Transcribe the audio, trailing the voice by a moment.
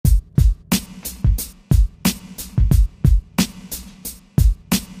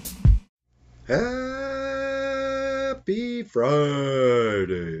Happy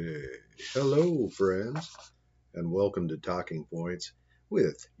Friday! Hello, friends, and welcome to Talking Points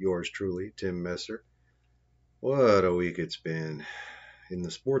with yours truly, Tim Messer. What a week it's been. In the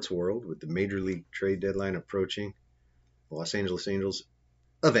sports world, with the Major League trade deadline approaching, the Los Angeles Angels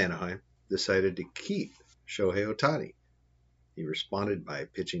of Anaheim decided to keep Shohei Ohtani. He responded by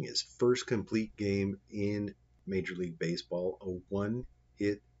pitching his first complete game in Major League Baseball, a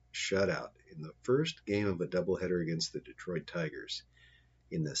one-hit shutout in the first game of a doubleheader against the Detroit Tigers.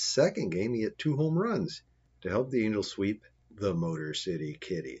 In the second game, he hit 2 home runs to help the Angels sweep the Motor City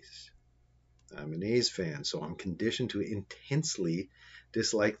Kitties. I'm an A's fan, so I'm conditioned to intensely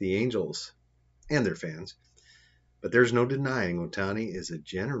dislike the Angels and their fans, but there's no denying Ohtani is a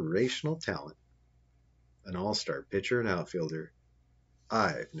generational talent, an all-star pitcher and outfielder.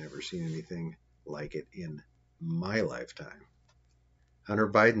 I've never seen anything like it in my lifetime. Hunter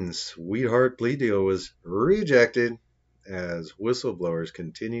Biden's sweetheart plea deal was rejected as whistleblowers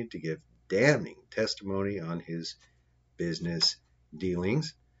continued to give damning testimony on his business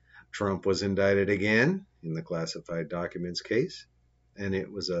dealings. Trump was indicted again in the classified documents case, and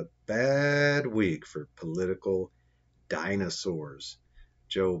it was a bad week for political dinosaurs.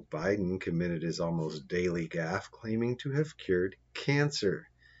 Joe Biden committed his almost daily gaffe claiming to have cured cancer.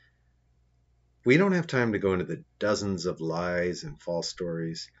 We don't have time to go into the dozens of lies and false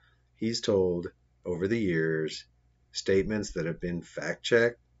stories he's told over the years, statements that have been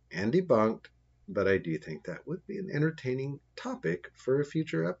fact-checked and debunked, but I do think that would be an entertaining topic for a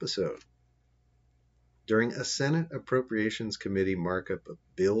future episode. During a Senate Appropriations Committee markup of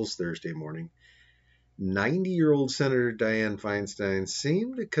bills Thursday morning, 90-year-old Senator Diane Feinstein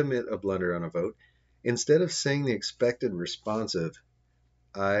seemed to commit a blunder on a vote. Instead of saying the expected response of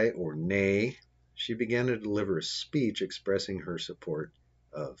aye or nay, she began to deliver a speech expressing her support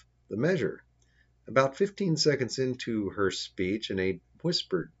of the measure. About 15 seconds into her speech, an aide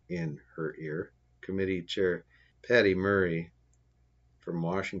whispered in her ear. Committee Chair Patty Murray from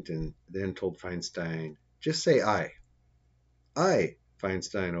Washington then told Feinstein, "Just say aye." "Aye,"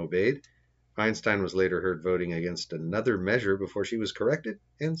 Feinstein obeyed. Feinstein was later heard voting against another measure before she was corrected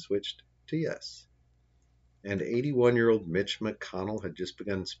and switched to yes. And 81-year-old Mitch McConnell had just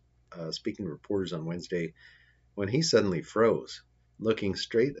begun speaking to reporters on Wednesday when he suddenly froze, looking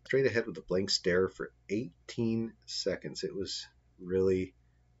straight ahead with a blank stare for 18 seconds. It was really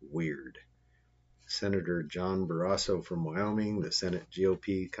weird. Senator John Barrasso from Wyoming, the Senate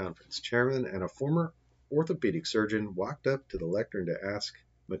GOP conference chairman, and a former orthopedic surgeon walked up to the lectern to ask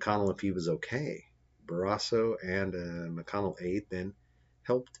McConnell if he was okay. Barrasso and a McConnell aide then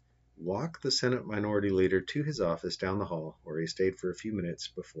helped walk the Senate Minority Leader to his office down the hall, where he stayed for a few minutes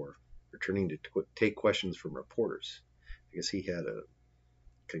before returning to take questions from reporters. I guess he had a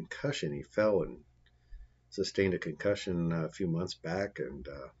concussion. He fell and sustained a concussion a few months back, and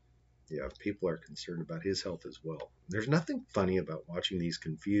people are concerned about his health as well. There's nothing funny about watching these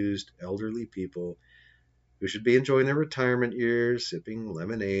confused elderly people who should be enjoying their retirement years, sipping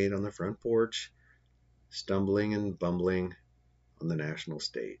lemonade on the front porch, stumbling and bumbling on the national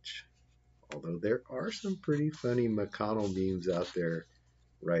stage. Although there are some pretty funny McConnell memes out there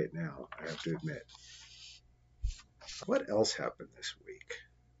right now, I have to admit. What else happened this week?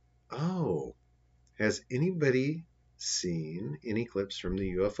 Oh, has anybody seen any clips from the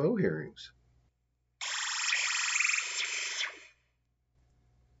UFO hearings?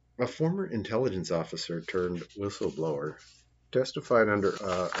 A former intelligence officer turned whistleblower testified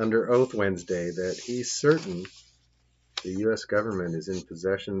under oath Wednesday that he's certain the U.S. government is in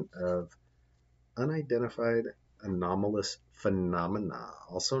possession of unidentified anomalous phenomena,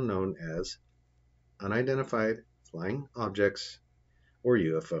 also known as unidentified flying objects or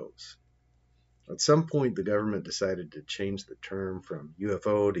UFOs. At some point, the government decided to change the term from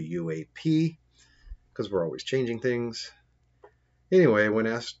UFO to UAP because we're always changing things. Anyway, when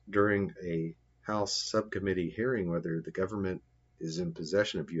asked during a House subcommittee hearing whether the government is in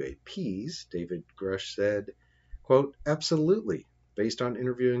possession of UAPs, David Grush said, quote, "Absolutely, based on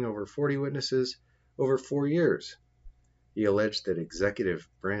interviewing over 40 witnesses over 4 years." He alleged that executive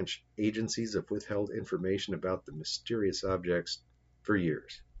branch agencies have withheld information about the mysterious objects for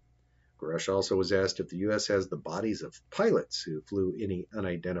years. Grush also was asked if the U.S. has the bodies of pilots who flew any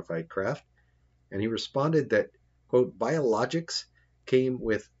unidentified craft, and he responded that, quote, "biologics came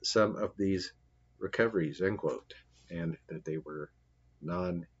with some of these recoveries," end quote, and that they were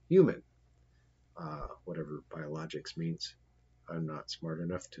non-human. Whatever biologics means, I'm not smart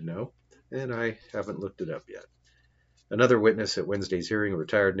enough to know, and I haven't looked it up yet. Another witness at Wednesday's hearing, a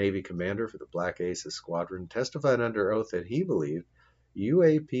retired Navy commander for the Black Aces Squadron, testified under oath that he believed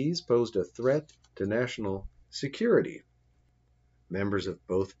UAPs posed a threat to national security. Members of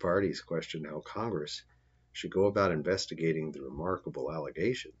both parties questioned how Congress should go about investigating the remarkable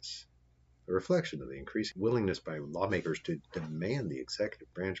allegations, a reflection of the increasing willingness by lawmakers to demand the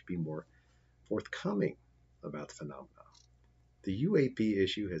executive branch be more forthcoming about the phenomenon. The UAP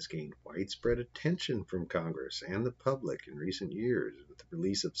issue has gained widespread attention from Congress and the public in recent years, with the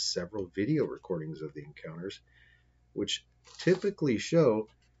release of several video recordings of the encounters, which typically show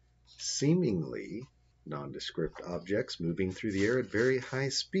seemingly nondescript objects moving through the air at very high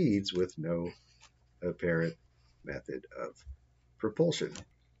speeds with no apparent method of propulsion.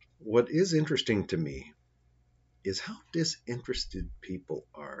 What is interesting to me is how disinterested people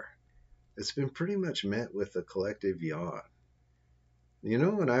are. It's been pretty much met with a collective yawn.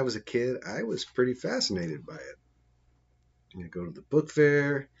 When I was a kid, I was pretty fascinated by it. I'd go to the book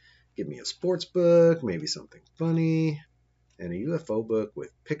fair, get me a sports book, maybe something funny, and a UFO book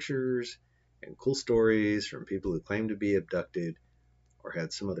with pictures and cool stories from people who claimed to be abducted or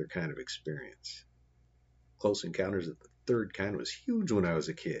had some other kind of experience. Close Encounters of the Third Kind was huge when I was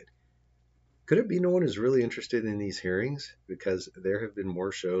a kid. Could it be no one is really interested in these hearings because there have been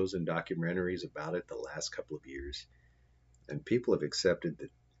more shows and documentaries about it the last couple of years, and people have accepted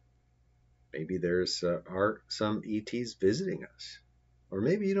that maybe there's are some ETs visiting us, or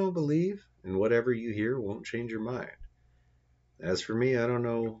maybe you don't believe, and whatever you hear won't change your mind. As for me, I don't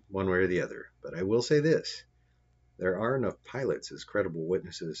know one way or the other, but I will say this. There are enough pilots as credible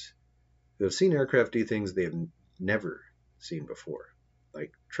witnesses who have seen aircraft do things they have never seen before,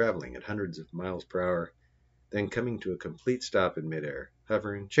 like traveling at hundreds of miles per hour, then coming to a complete stop in midair,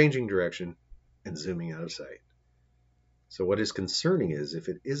 hovering, changing direction, and zooming out of sight. So what is concerning is if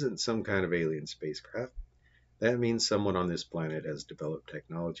it isn't some kind of alien spacecraft, that means someone on this planet has developed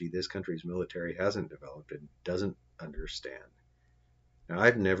technology this country's military hasn't developed and doesn't understand. Now,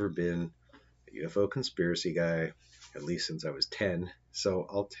 I've never been a UFO conspiracy guy, at least since I was 10, so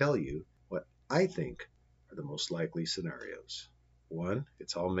I'll tell you what I think are the most likely scenarios. 1,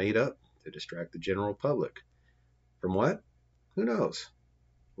 it's all made up to distract the general public. From what? Who knows?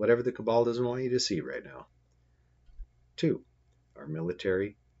 Whatever the cabal doesn't want you to see right now. 2, our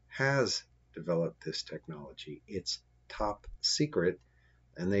military has developed this technology. It's top secret,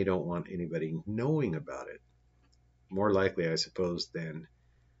 and they don't want anybody knowing about it. More likely, I suppose, than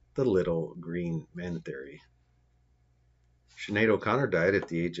the little green men theory. Sinead O'Connor died at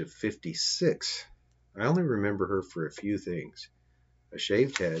the age of 56. I only remember her for a few things. A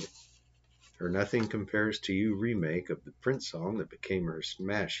shaved head, her Nothing Compares to You remake of the Prince song that became her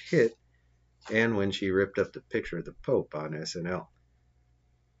smash hit, and when she ripped up the picture of the Pope on SNL.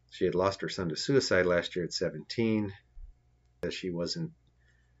 She had lost her son to suicide last year at 17. She wasn't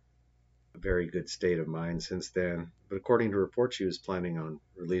a very good state of mind since then, but according to reports, she was planning on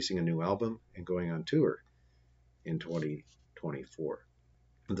releasing a new album and going on tour in 2024.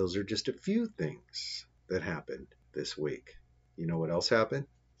 And those are just a few things that happened this week. You know what else happened?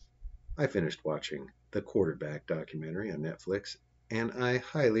 I finished watching the Quarterback documentary on Netflix, and I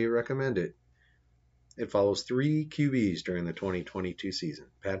highly recommend it. It follows 3 QBs during the 2022 season: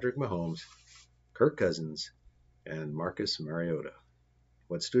 Patrick Mahomes, Kirk Cousins, and Marcus Mariota.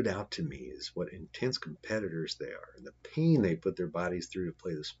 What stood out to me is what intense competitors they are and the pain they put their bodies through to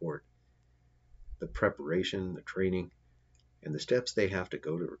play the sport. The preparation, the training, and the steps they have to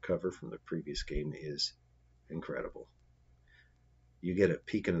go to recover from the previous game is incredible. You get a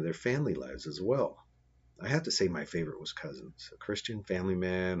peek into their family lives as well. I have to say my favorite was Cousins, a Christian family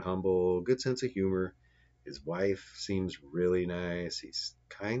man, humble, good sense of humor. His wife seems really nice. He's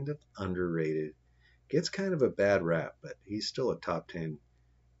kind of underrated. Gets kind of a bad rap, but he's still a top 10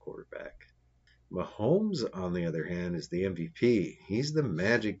 quarterback. Mahomes, on the other hand, is the MVP. He's the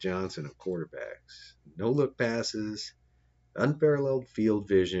Magic Johnson of quarterbacks. No-look passes, unparalleled field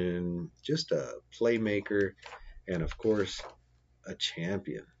vision, just a playmaker, and of course, a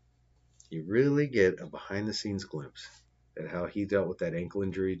champion. You really get a behind-the-scenes glimpse at how he dealt with that ankle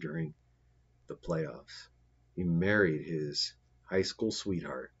injury during the playoffs. He married his high school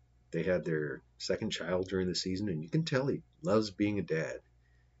sweetheart. They had their second child during the season, and you can tell he loves being a dad.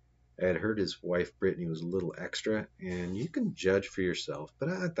 I had heard his wife Brittany was a little extra, and you can judge for yourself, but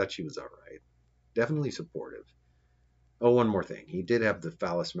I thought she was all right. Definitely supportive. Oh, one more thing. He did have the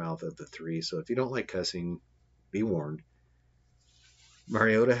foulest mouth of the 3, so if you don't like cussing, be warned.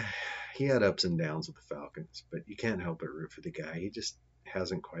 Mariota, he had ups and downs with the Falcons, but you can't help but root for the guy. He just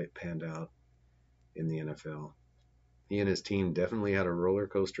hasn't quite panned out in the NFL. He and his team definitely had a roller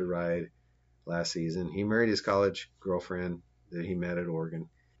coaster ride last season. He married his college girlfriend that he met at Oregon,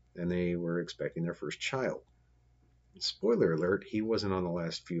 and they were expecting their first child. Spoiler alert, he wasn't on the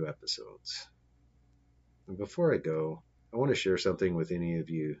last few episodes. And before I go, I want to share something with any of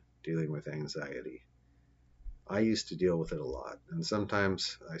you dealing with anxiety. I used to deal with it a lot, and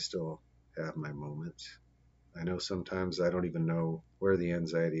sometimes I still have my moments. I know sometimes I don't even know where the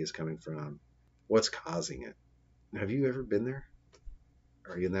anxiety is coming from, what's causing it. Have you ever been there?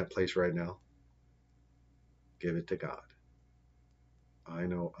 Are you in that place right now? Give it to God. I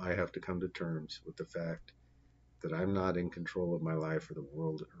know I have to come to terms with the fact that I'm not in control of my life or the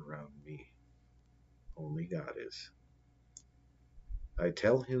world around me. Only God is. I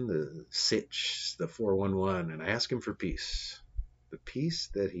tell him the sitch, the 411, and I ask him for peace. The peace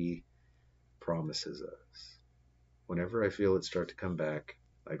that he promises us. Whenever I feel it start to come back,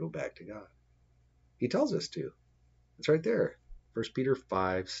 I go back to God. He tells us to. It's right there. 1 Peter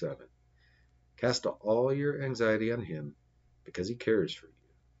 5:7. Cast all your anxiety on him because he cares for you.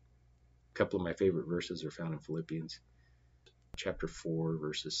 A couple of my favorite verses are found in Philippians chapter 4,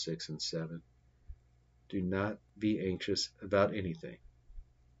 verses 6 and 7. Do not be anxious about anything,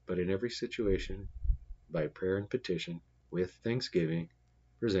 but in every situation, by prayer and petition, with thanksgiving,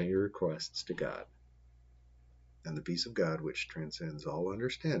 present your requests to God. And the peace of God, which transcends all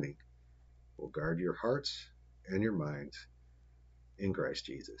understanding, will guard your hearts and your minds in Christ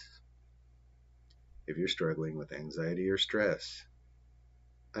Jesus. If you're struggling with anxiety or stress,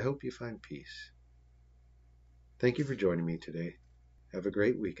 I hope you find peace. Thank you for joining me today. Have a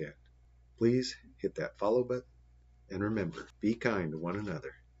great weekend. Please hit that follow button, and remember, be kind to one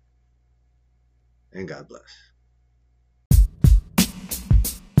another, and God bless.